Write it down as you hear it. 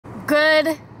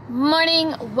Good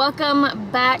morning,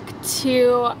 welcome back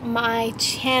to my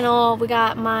channel. We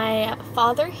got my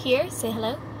father here, say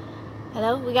hello.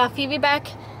 Hello. We got Phoebe back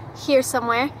here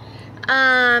somewhere.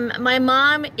 My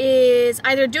mom is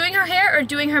either doing her hair or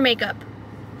doing her makeup.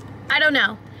 I don't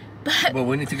know, but well,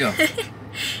 we need to go.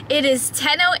 It is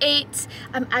 10:08.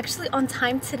 I'm actually on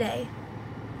time today,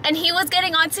 and he was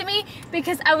getting on to me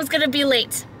because I was gonna be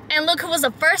late. And look who was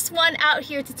the first one out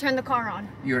here to turn the car on.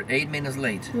 You're 8 minutes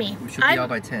late. Me. We should be out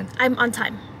by 10. I'm on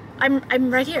time. I'm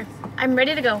right here. I'm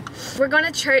ready to go. We're going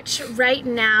to church right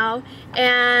now,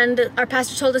 and our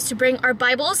pastor told us to bring our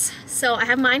Bibles. So I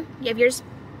have mine. You have yours?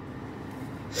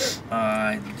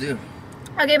 I do.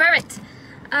 Okay, perfect.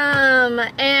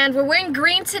 And we're wearing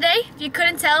green today, if you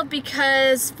couldn't tell,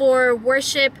 because for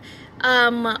worship,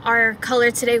 our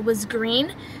color today was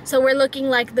green. So we're looking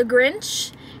like the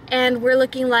Grinch. And we're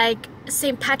looking like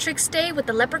St. Patrick's Day with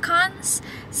the leprechauns.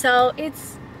 So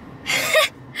it's...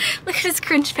 Look at his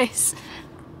cringe face.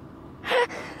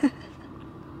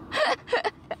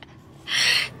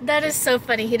 That is so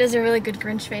funny. He does a really good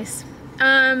Grinch face.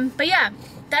 But yeah,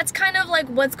 that's kind of like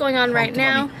what's going on right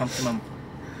now. Honk to mom.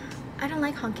 I don't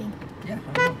like honking. Yeah.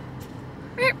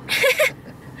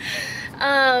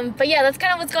 But yeah, that's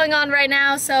kind of what's going on right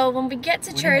now. So when we get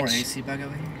to church... More AC back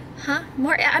over here? Huh?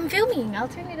 More? I'm filming. I'll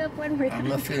turn it up when we're done. I'm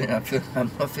not feeling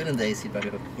the AC back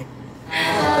over here.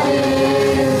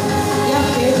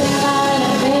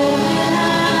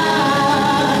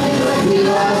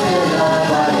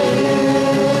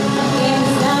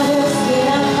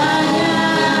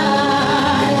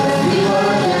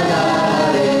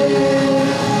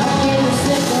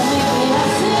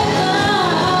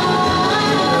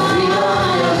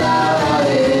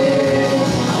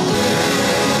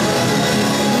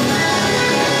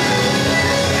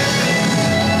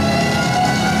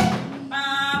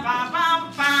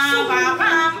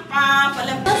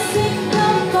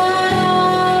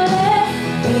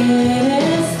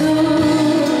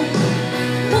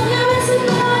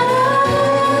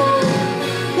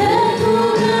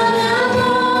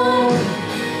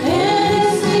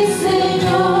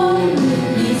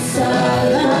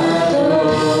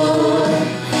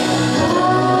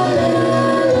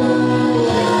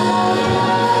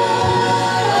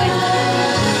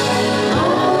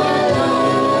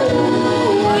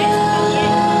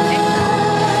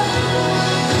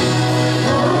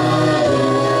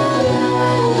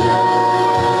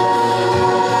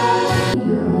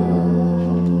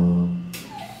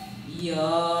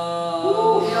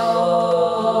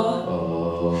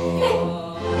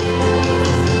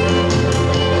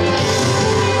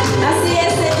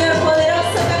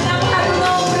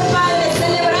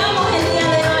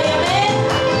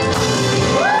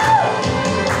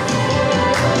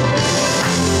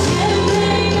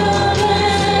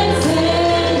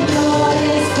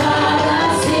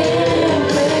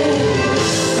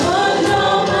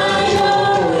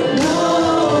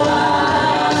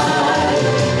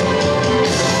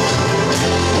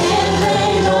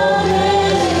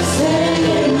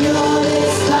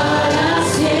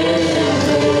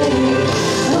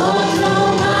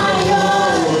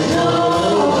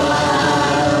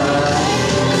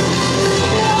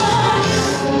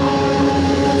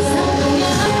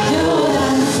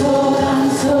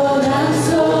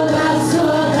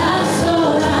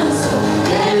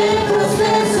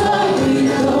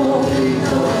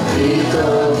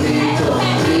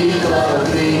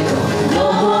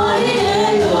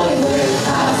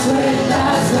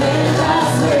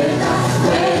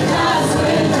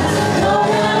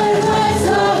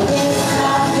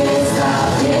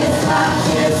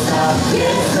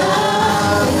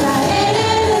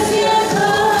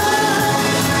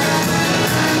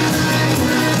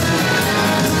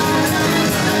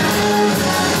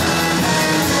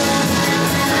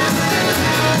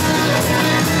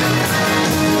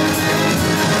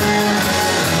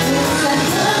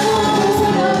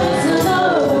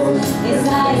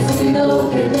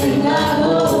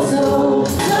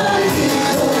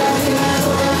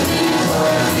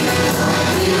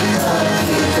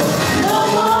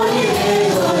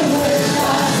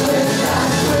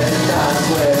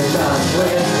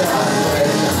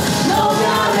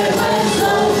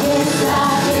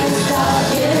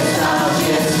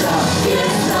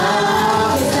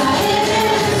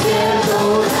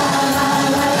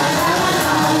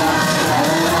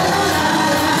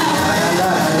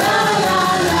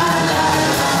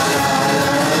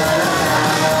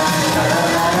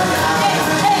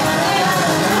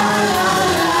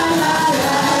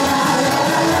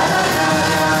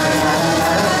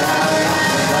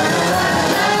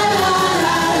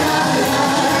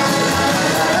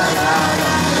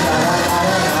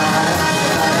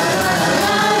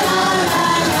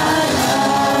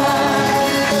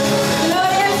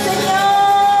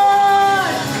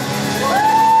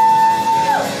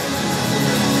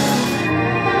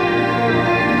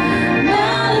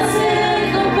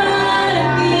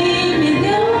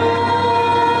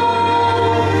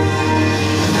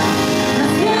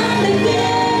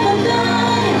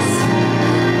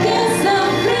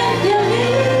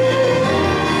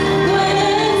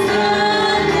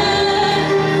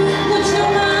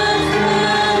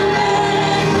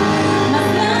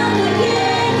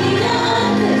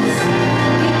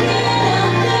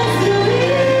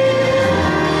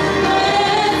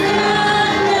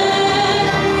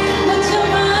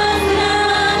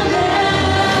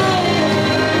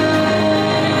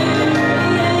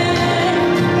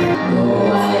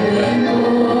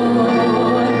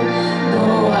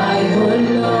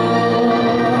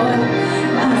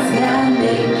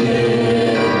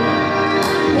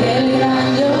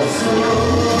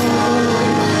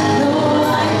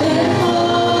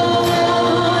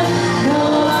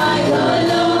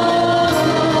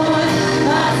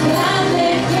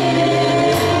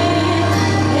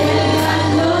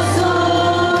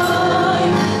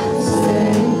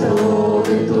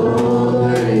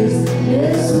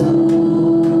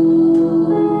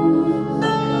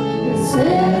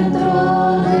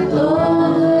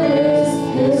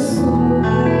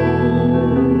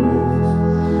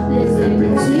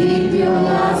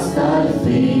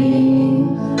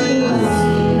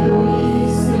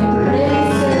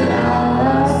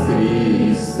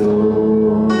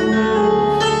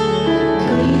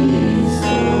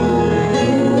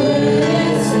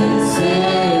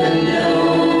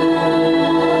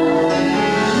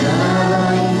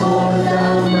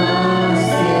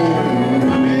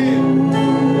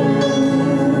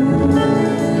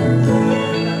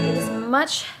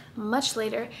 much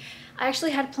later. I actually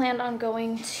had planned on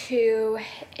going to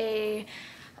a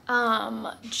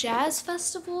jazz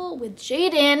festival with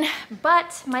Jaden,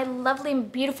 but my lovely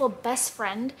and beautiful best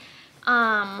friend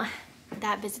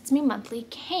that visits me monthly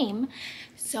came,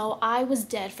 so I was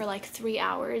dead for like 3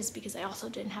 hours because I also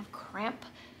didn't have cramp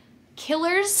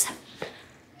killers.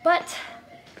 But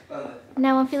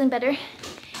now I'm feeling better,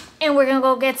 and we're gonna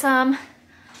go get some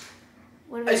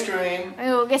Ice cream. I'm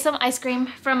gonna go get some ice cream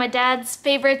from my dad's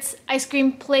favorite ice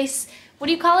cream place. What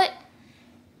do you call it?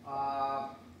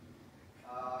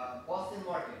 Boston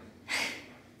Market.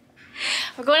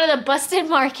 We're going to the Boston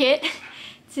Market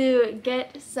to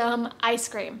get some ice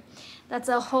cream. That's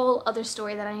a whole other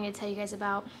story that I need to tell you guys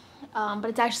about.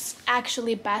 But it's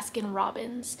actually Baskin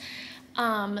Robbins.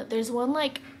 There's one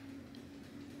like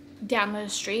down the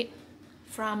street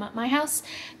from my house.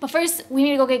 But first, we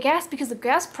need to go get gas because the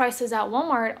gas prices at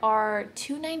Walmart are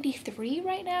 $2.93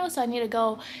 right now. So I need to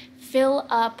go fill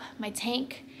up my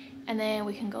tank, and then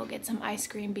we can go get some ice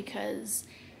cream because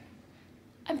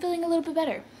I'm feeling a little bit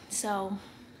better. So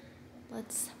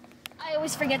let's... I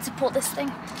always forget to pull this thing.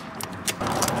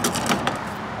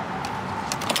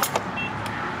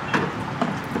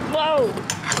 Whoa!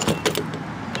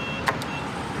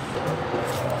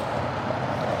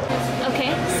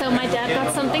 Okay, so my dad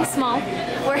got something small.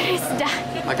 Where is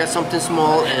dad? I got something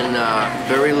small and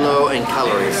very low in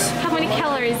calories. How many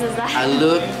calories is that?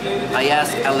 I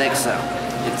asked Alexa.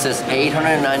 It says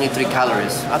 893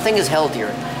 calories. I think it's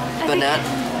healthier.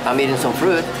 I'm eating some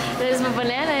fruit. There's a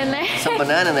banana in there. Some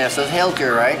banana in there, so it's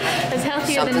healthier, right? It's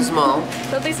healthier something than... small.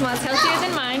 Something small. It's healthier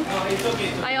than mine.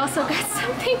 I also got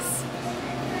something...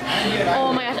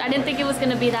 Oh my gosh, I didn't think it was going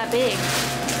to be that big.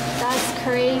 That's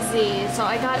crazy. So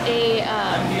I got a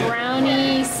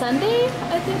brownie sundae,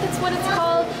 I think that's what it's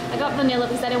called. I got vanilla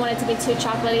because I didn't want it to be too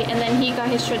chocolatey, and then he got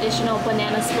his traditional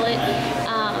banana split.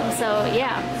 So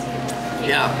yeah.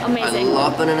 Yeah, amazing. I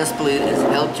love banana split. It's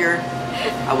healthier.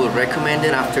 I would recommend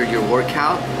it after your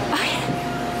workout.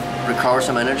 Recover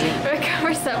some energy.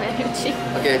 Recover some energy.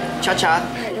 Okay, cha-cha.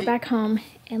 Alright, we're back home.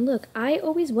 And look, I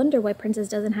always wonder why Princess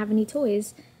doesn't have any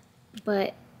toys,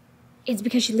 but it's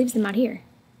because she leaves them out here.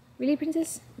 Really,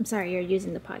 Princess? I'm sorry, you're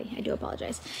using the potty. I do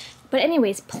apologize. But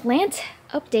anyways, plant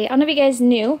update. I don't know if you guys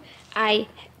knew. Well,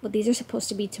 these are supposed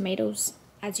to be tomatoes,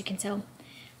 as you can tell.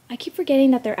 I keep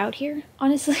forgetting that they're out here,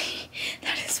 honestly.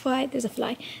 That is why, there's a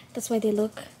fly. That's why they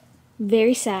look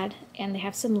very sad, and they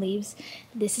have some leaves.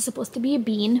 This is supposed to be a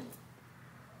bean.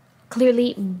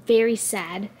 Clearly very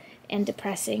sad and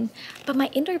depressing. But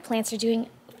my indoor plants are doing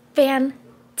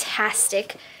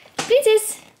fantastic.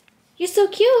 Princess, you're so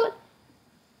cute.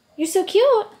 You're so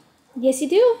cute. Yes, you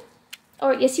do.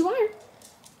 Or yes, you are.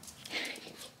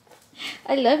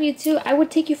 I love you too. I would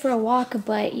take you for a walk,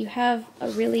 but you have a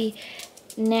really,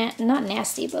 not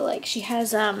nasty, but like she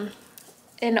has an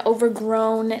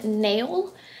overgrown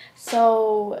nail.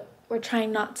 So we're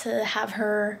trying not to have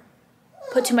her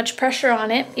put too much pressure on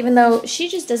it, even though she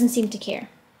just doesn't seem to care.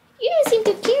 You don't seem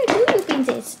to care, do you,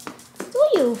 Princess? Do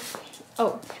you?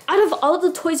 Oh, out of all of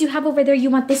the toys you have over there, you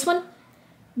want this one?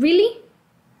 Really?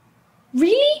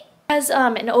 Really? Has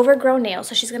an overgrown nail,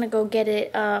 so she's gonna go get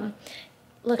it.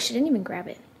 Look, she didn't even grab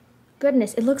it.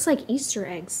 Goodness, it looks like Easter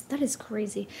eggs. That is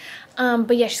crazy.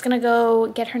 But yeah, she's gonna go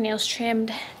get her nails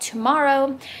trimmed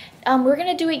tomorrow. We were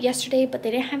gonna do it yesterday, but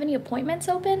they didn't have any appointments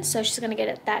open, so she's gonna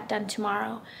get that done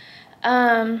tomorrow.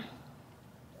 Yeah,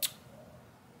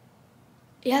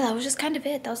 that was just kind of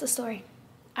it. That was the story.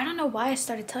 I don't know why I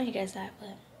started telling you guys that,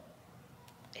 but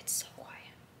it's so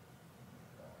quiet.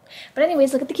 But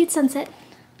anyways, look at the cute sunset.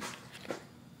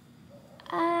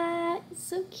 It's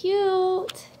so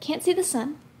cute. Can't see the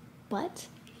sun, but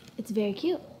it's very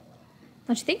cute.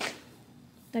 Don't you think?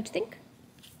 Don't you think?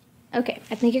 Okay,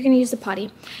 I think you're gonna use the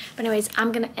potty. But anyways,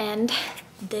 I'm gonna end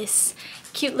this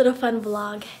cute little fun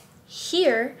vlog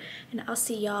here, and I'll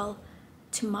see y'all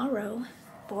tomorrow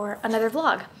for another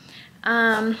vlog.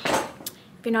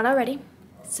 If you're not already,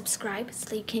 subscribe so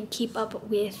that you can keep up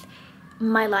with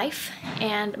my life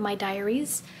and my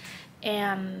diaries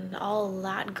and all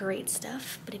that great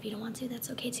stuff. But if you don't want to,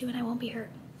 that's okay too, and I won't be hurt.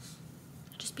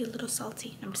 I'll just be a little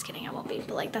salty. I'm just kidding, I won't be,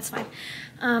 but like, that's fine.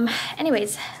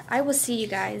 Anyways, I will see you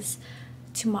guys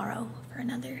tomorrow for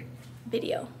another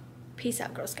video. Peace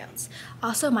out, Girl Scouts.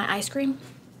 Also, my ice cream,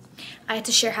 I had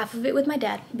to share half of it with my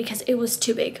dad because it was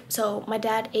too big. So my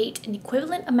dad ate an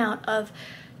equivalent amount of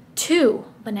 2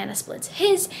 banana splits,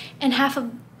 his and half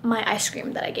of my ice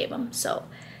cream that I gave him. So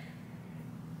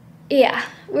yeah,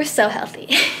 we're so healthy.